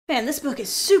Man, this book is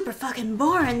super fucking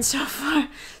boring so far.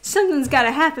 Something's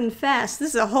gotta happen fast.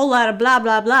 This is a whole lot of blah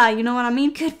blah blah, you know what I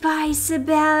mean? Goodbye,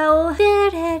 Sibel.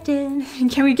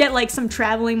 Can we get like some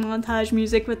traveling montage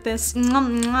music with this?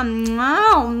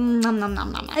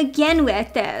 Again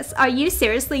with this. Are you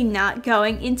seriously not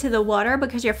going into the water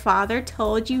because your father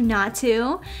told you not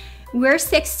to? We're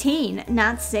 16,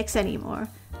 not 6 anymore.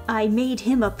 I made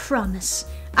him a promise.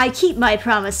 I keep my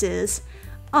promises.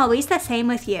 Always the same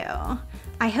with you.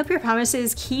 I hope your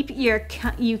promises keep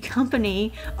you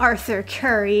company, Arthur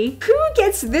Curry. Who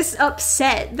gets this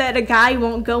upset that a guy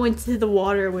won't go into the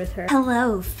water with her?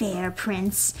 Hello, fair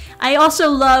prince. I also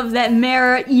love that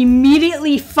Mera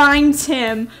immediately finds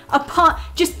him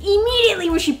just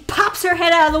immediately when she pops her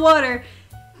head out of the water.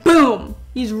 Boom!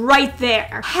 He's right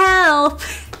there. Help!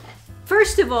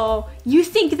 First of all, you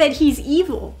think that he's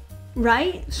evil,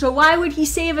 right? So why would he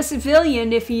save a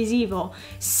civilian if he's evil?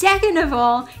 Second of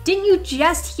all, didn't you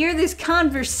just hear this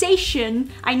conversation?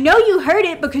 I know you heard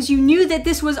it because you knew that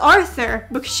this was Arthur,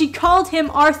 because she called him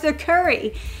Arthur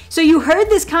Curry. So you heard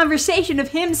this conversation of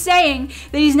him saying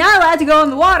that he's not allowed to go in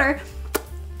the water,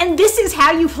 and this is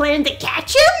how you plan to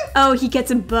catch him? Oh, he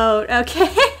gets a boat,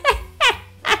 okay.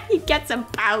 He gets a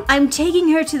boat. I'm taking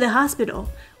her to the hospital.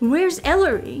 Where's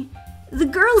Ellery? The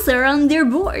girls are on their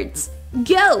boards.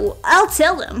 Go, I'll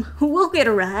tell them. We'll get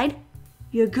a ride.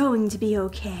 You're going to be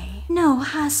okay. No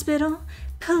hospital,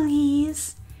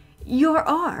 please. Your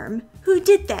arm. Who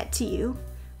did that to you?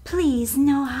 Please,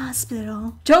 no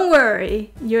hospital. Don't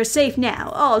worry. You're safe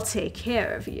now. I'll take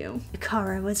care of you.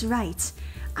 Kara was right.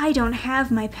 I don't have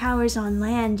my powers on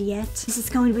land yet. This is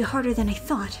going to be harder than I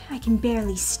thought. I can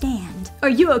barely stand. Are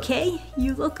you okay?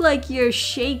 You look like you're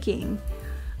shaking.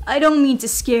 I don't mean to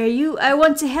scare you. I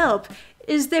want to help.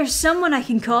 Is there someone I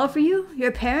can call for you?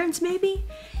 Your parents, maybe?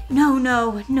 No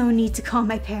need to call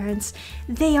my parents.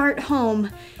 They aren't home.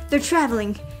 They're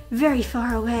traveling very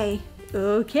far away.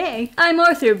 Okay. I'm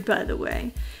Arthur, by the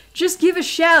way. Just give a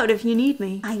shout if you need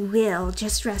me. I will.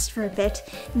 Just rest for a bit.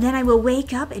 Then I will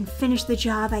wake up and finish the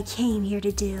job I came here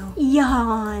to do.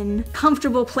 Yawn.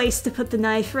 Comfortable place to put the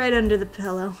knife right under the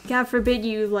pillow. God forbid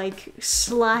you, like,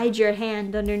 slide your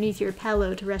hand underneath your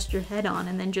pillow to rest your head on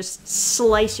and then just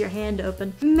slice your hand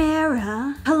open.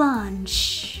 Mera. Hold on.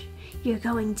 Shh. You're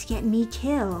going to get me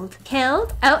killed.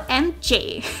 Killed?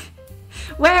 OMG.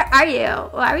 Where are you?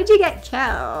 Why would you get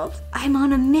killed? I'm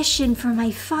on a mission for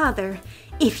my father.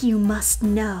 If you must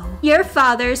know. Your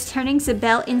father's turning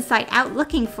Sibel inside out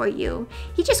looking for you.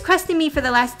 He just questioned me for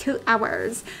the last 2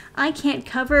 hours. I can't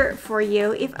cover for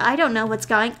you if I don't know what's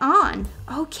going on.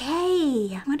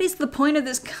 Okay. What is the point of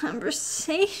this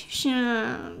conversation?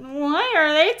 Why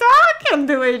are they talking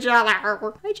to each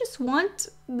other? I just want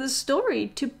the story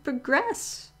to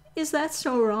progress. Is that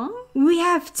so wrong? We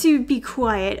have to be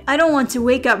quiet. I don't want to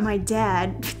wake up my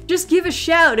dad. Just give a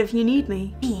shout if you need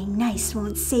me. Being nice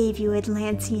won't save you,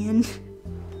 Atlantean.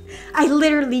 I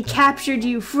literally captured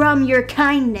you from your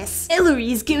kindness.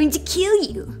 Ellery is going to kill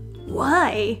you.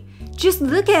 Why? Just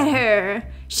look at her.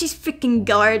 She's freaking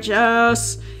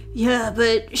gorgeous. Yeah,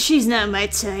 but she's not my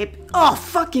type. Oh,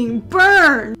 fucking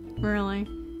burn! Really?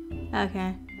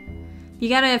 Okay. You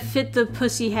gotta fit the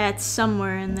pussy hat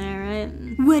somewhere in there, right?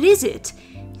 What is it?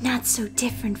 Not so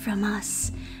different from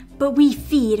us. But we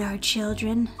feed our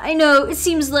children. I know, it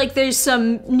seems like there's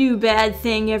some new bad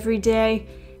thing every day.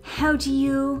 How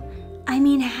do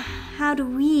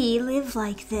we live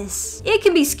like this? It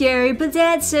can be scary, but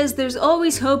Dad says there's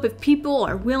always hope if people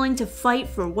are willing to fight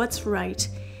for what's right.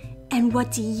 And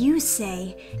what do you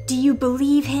say? Do you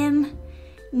believe him?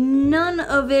 None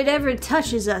of it ever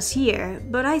touches us here,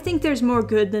 but I think there's more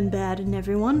good than bad in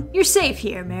everyone. You're safe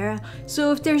here, Mera,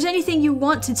 so if there's anything you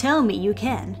want to tell me, you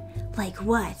can. Like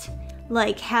what?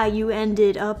 Like how you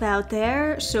ended up out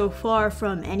there, so far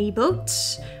from any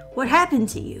boats? What happened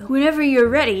to you? Whenever you're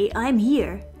ready, I'm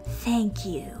here. Thank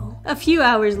you. A few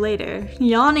hours later,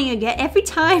 yawning again. Every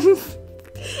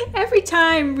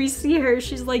time we see her,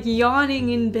 she's like yawning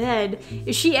in bed.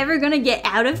 Is she ever gonna get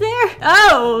out of there?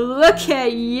 Oh, look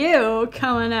at you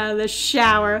coming out of the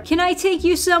shower. Can I take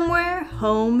you somewhere?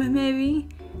 Home, maybe?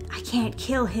 I can't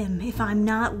kill him if I'm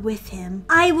not with him.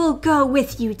 I will go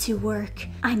with you to work.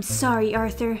 I'm sorry,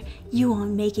 Arthur. You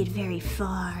won't make it very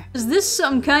far. Is this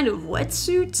some kind of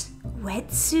wetsuit?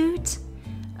 Wetsuit?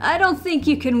 I don't think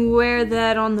you can wear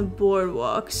that on the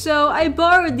boardwalk, so I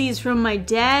borrowed these from my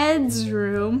dad's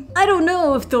room. I don't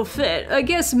know if they'll fit. I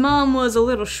guess Mom was a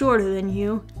little shorter than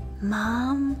you.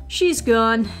 Mom? She's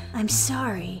gone. I'm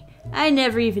sorry. I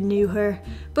never even knew her,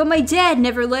 but my dad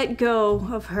never let go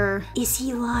of her. Is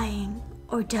he lying,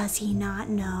 or does he not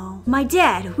know? My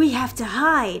dad, we have to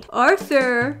hide.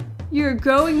 Arthur! You're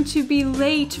going to be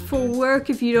late for work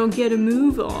if you don't get a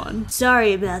move on.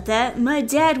 Sorry about that. My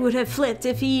dad would have flipped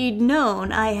if he'd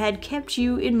known I had kept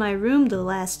you in my room the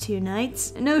last 2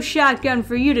 nights. No shotgun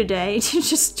for you today.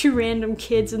 Just 2 random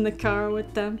kids in the car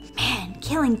with them. Man,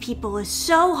 killing people is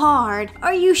so hard.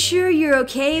 Are you sure you're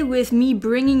okay with me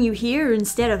bringing you here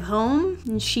instead of home?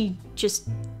 And she just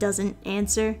doesn't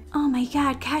answer. Oh my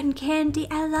god, cotton candy,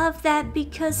 I love that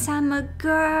because I'm a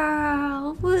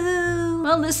girl. Woo!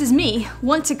 Well, this is me.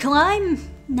 Want to climb?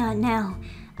 Not now.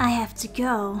 I have to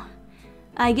go.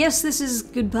 I guess this is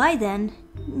goodbye then.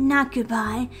 Not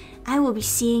goodbye. I will be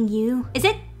seeing you. Is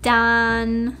it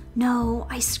done? No,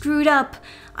 I screwed up.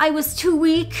 I was too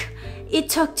weak. It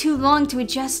took too long to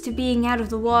adjust to being out of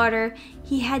the water.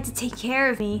 He had to take care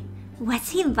of me.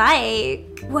 What's he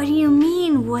like? What do you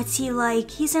mean, what's he like?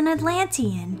 He's an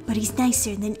Atlantean, but he's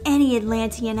nicer than any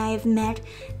Atlantean I have met.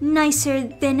 Nicer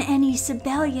than any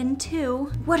Sibelian,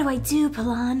 too. What do I do,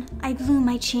 Palan? I blew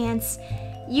my chance.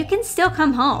 You can still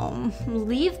come home.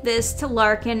 Leave this to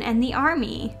Larkin and the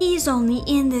army. He's only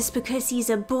in this because he's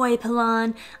a boy,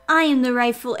 Palan. I am the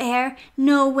rightful heir.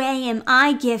 No way am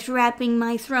I gift wrapping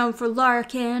my throne for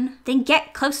Larkin. Then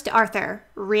get close to Arthur.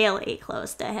 Really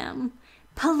close to him.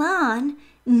 Palan,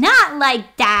 not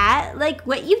like that, like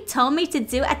what you told me to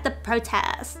do at the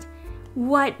protest.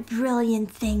 What brilliant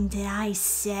thing did I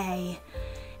say?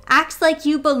 Act like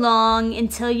you belong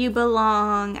until you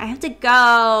belong. I have to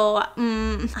go.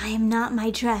 I am not my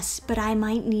dress, but I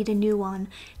might need a new one.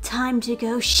 Time to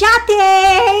go shopping!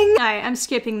 Alright, I'm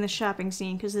skipping the shopping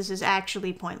scene because this is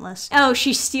actually pointless. Oh,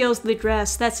 she steals the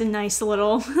dress. That's a nice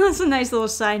little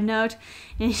side note.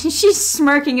 And she's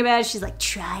smirking about it. She's like,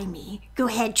 try me. Go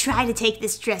ahead, try to take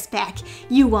this dress back.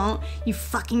 You won't, you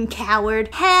fucking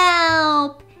coward.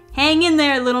 Help! Hang in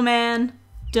there, little man.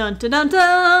 Dun dun dun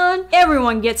dun!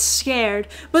 Everyone gets scared,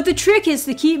 but the trick is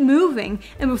to keep moving,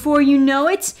 and before you know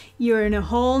it, you're in a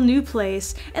whole new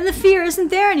place, and the fear isn't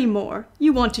there anymore.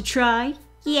 You want to try?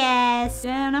 Yes.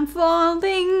 And I'm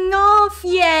falling off.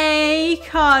 Yay!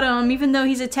 Caught him, even though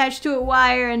he's attached to a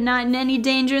wire and not in any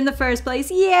danger in the first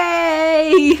place.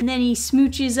 Yay! And then he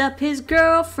smooches up his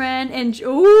girlfriend, and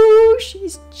oh,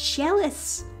 she's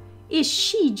jealous. Is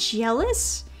she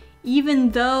jealous?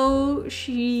 Even though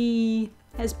she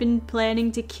has been planning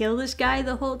to kill this guy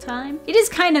the whole time. It is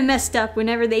kind of messed up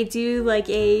whenever they do like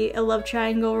a love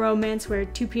triangle romance where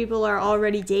 2 people are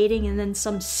already dating and then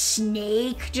some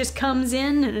snake just comes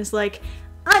in and is like,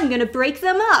 I'm gonna break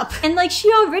them up. And like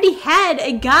she already had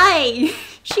a guy.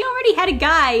 She already had a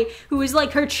guy who was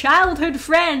like her childhood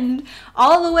friend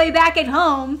all the way back at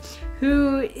home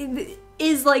who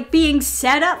is like being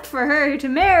set up for her to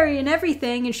marry and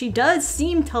everything, and she does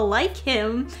seem to like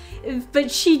him, but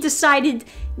she decided,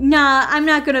 nah, I'm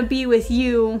not gonna be with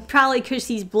you. Probably because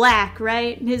he's black,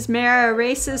 right? Is Mera a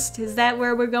racist? Is that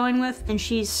where we're going with? And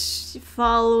she's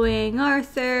following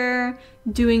Arthur,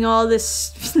 doing all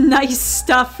this nice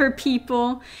stuff for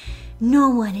people. No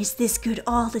one is this good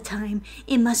all the time.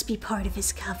 It must be part of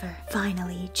his cover.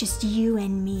 Finally, just you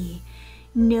and me.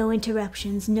 No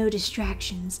interruptions, no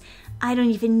distractions. I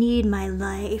don't even need my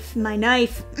life, my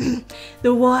knife.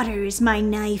 The water is my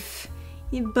knife.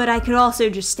 But I could also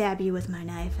just stab you with my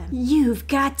knife. You've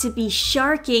got to be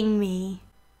sharking me.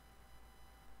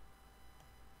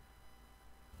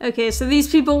 Okay, so these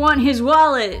people want his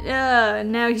wallet.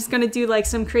 Now he's gonna do like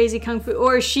some crazy kung fu.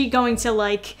 Or is she going to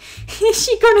like, is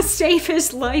she gonna save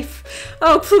his life?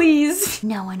 Oh, please.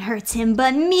 No one hurts him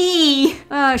but me.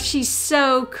 Oh, she's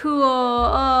so cool.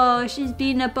 Oh, she's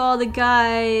beating up all the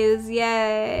guys.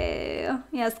 Yay.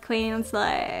 Yes, Queen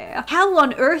Slay. How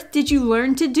on earth did you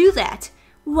learn to do that?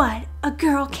 What? A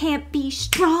girl can't be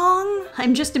strong?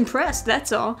 I'm just impressed,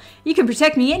 that's all. You can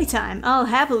protect me anytime. I'll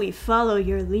happily follow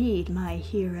your lead, my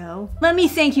hero. Let me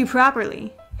thank you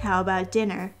properly. How about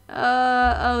dinner?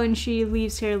 Oh, and she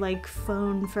leaves her, like,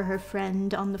 phone for her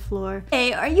friend on the floor.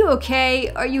 Hey, are you okay?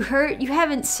 Are you hurt? You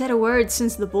haven't said a word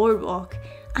since the boardwalk.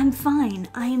 I'm fine.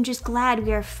 I am just glad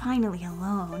we are finally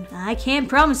alone. I can't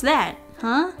promise that,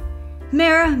 huh?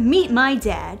 Mera, meet my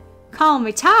dad. Call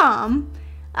me Tom.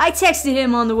 I texted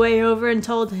him on the way over and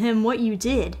told him what you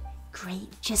did.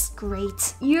 Great, just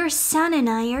great. Your son and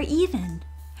I are even.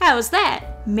 How's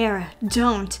that? Mera,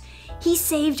 don't. He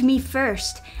saved me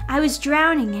first. I was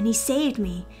drowning and he saved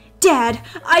me. Dad,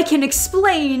 I can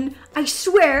explain. I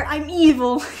swear I'm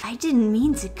evil. I didn't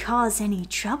mean to cause any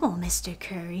trouble, Mr.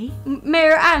 Curry.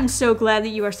 Mera, I'm so glad that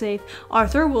you are safe.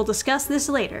 Arthur, we'll discuss this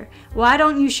later. Why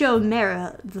don't you show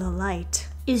Mera the light?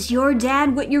 Is your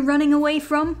dad what you're running away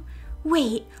from?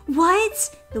 Wait,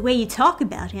 what? The way you talk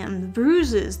about him, the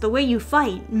bruises, the way you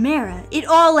fight, Mera, it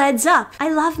all adds up.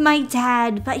 I love my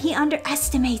dad, but he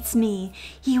underestimates me.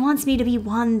 He wants me to be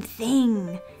one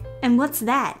thing. And what's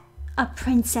that? A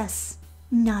princess,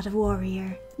 not a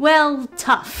warrior. Well,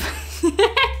 tough.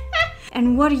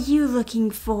 And what are you looking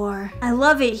for? I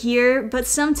love it here, but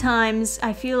sometimes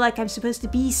I feel like I'm supposed to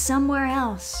be somewhere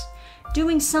else,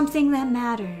 doing something that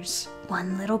matters.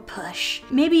 One little push.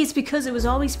 Maybe it's because it was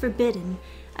always forbidden,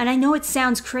 and I know it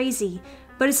sounds crazy,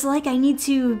 but it's like I need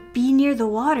to be near the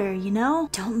water, you know?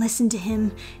 Don't listen to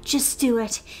him. Just do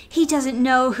it. He doesn't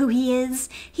know who he is.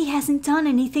 He hasn't done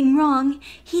anything wrong.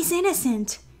 He's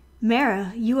innocent.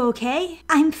 Mera, you okay?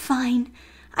 I'm fine.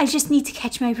 I just need to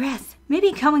catch my breath.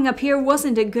 Maybe coming up here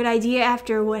wasn't a good idea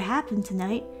after what happened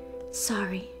tonight.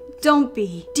 Sorry. Don't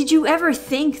be. Did you ever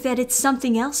think that it's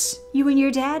something else, you and your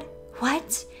dad?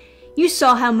 What? You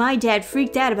saw how my dad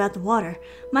freaked out about the water.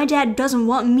 My dad doesn't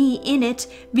want me in it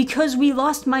because we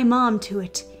lost my mom to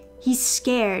it. He's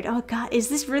scared. Oh god, is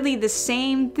this really the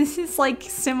same? This is like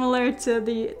similar to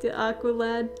the Aqua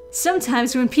Lad.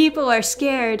 Sometimes when people are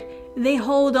scared, they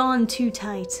hold on too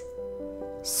tight.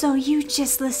 So you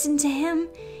just listen to him,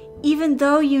 even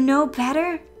though you know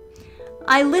better?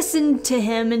 I listened to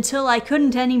him until I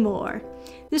couldn't anymore.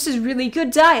 This is really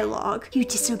good dialogue. You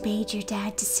disobeyed your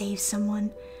dad to save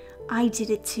someone. I did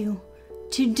it too.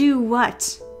 To do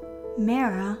what?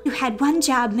 Mera? You had one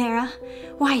job, Mera.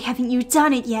 Why haven't you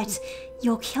done it yet?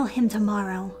 You'll kill him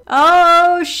tomorrow.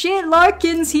 Oh shit,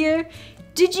 Larkin's here.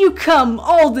 Did you come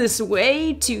all this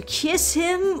way to kiss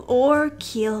him or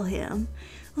kill him?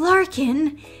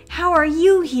 Larkin, how are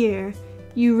you here?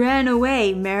 You ran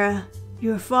away, Mera.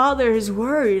 Your father is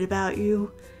worried about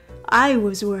you. I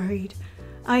was worried.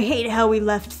 I hate how we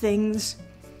left things.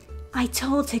 I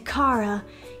told Hikara.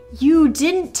 You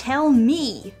didn't tell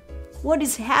me. What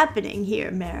is happening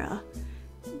here, Mera?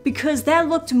 Because that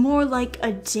looked more like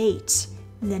a date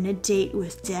than a date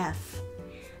with death.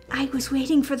 I was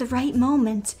waiting for the right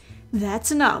moment.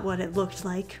 That's not what it looked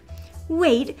like.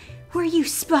 Wait, were you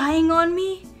spying on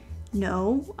me?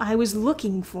 No, I was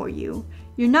looking for you.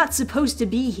 You're not supposed to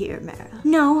be here, Mera.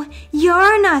 No,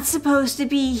 you're not supposed to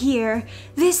be here.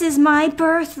 This is my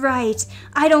birthright.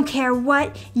 I don't care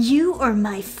what you or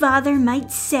my father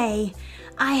might say.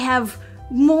 I have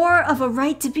more of a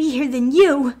right to be here than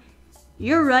you.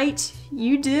 You're right,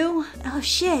 you do. Oh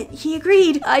shit, he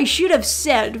agreed. I should have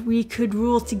said we could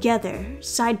rule together,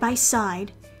 side by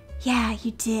side. Yeah,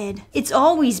 you did. It's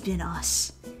always been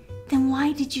us. Then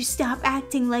why did you stop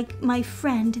acting like my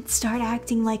friend and start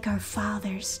acting like our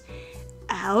fathers?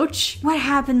 Ouch. What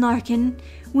happened, Larkin?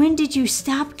 When did you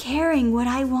stop caring what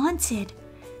I wanted?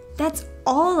 That's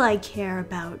all I care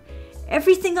about.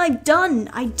 Everything I've done,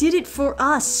 I did it for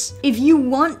us. If you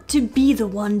want to be the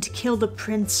one to kill the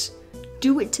prince,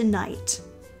 do it tonight.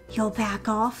 You'll back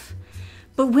off?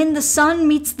 But when the sun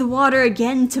meets the water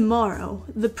again tomorrow,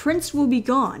 the prince will be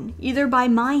gone, either by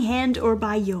my hand or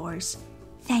by yours.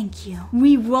 Thank you.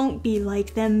 We won't be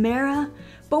like them, Mera,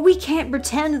 but we can't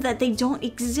pretend that they don't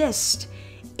exist.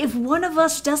 If one of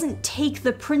us doesn't take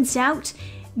the prince out,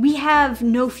 we have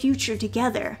no future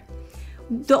together.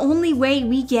 The only way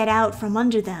we get out from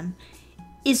under them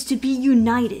is to be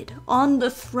united on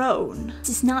the throne. This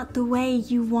is not the way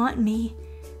you want me.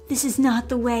 This is not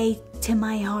the way to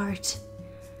my heart.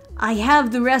 I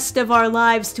have the rest of our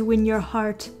lives to win your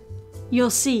heart. You'll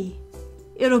see.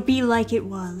 It'll be like it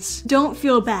was. Don't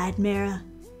feel bad, Mera.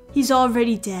 He's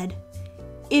already dead.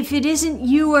 If it isn't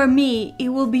you or me, it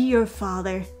will be your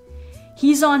father.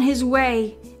 He's on his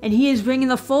way, and he is bringing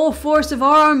the full force of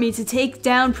our army to take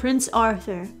down Prince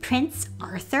Arthur. Prince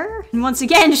Arthur? And once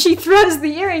again, she throws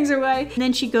the earrings away. And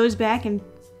then she goes back and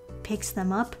picks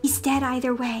them up. He's dead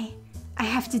either way. I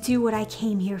have to do what I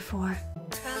came here for.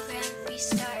 Program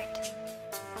restart.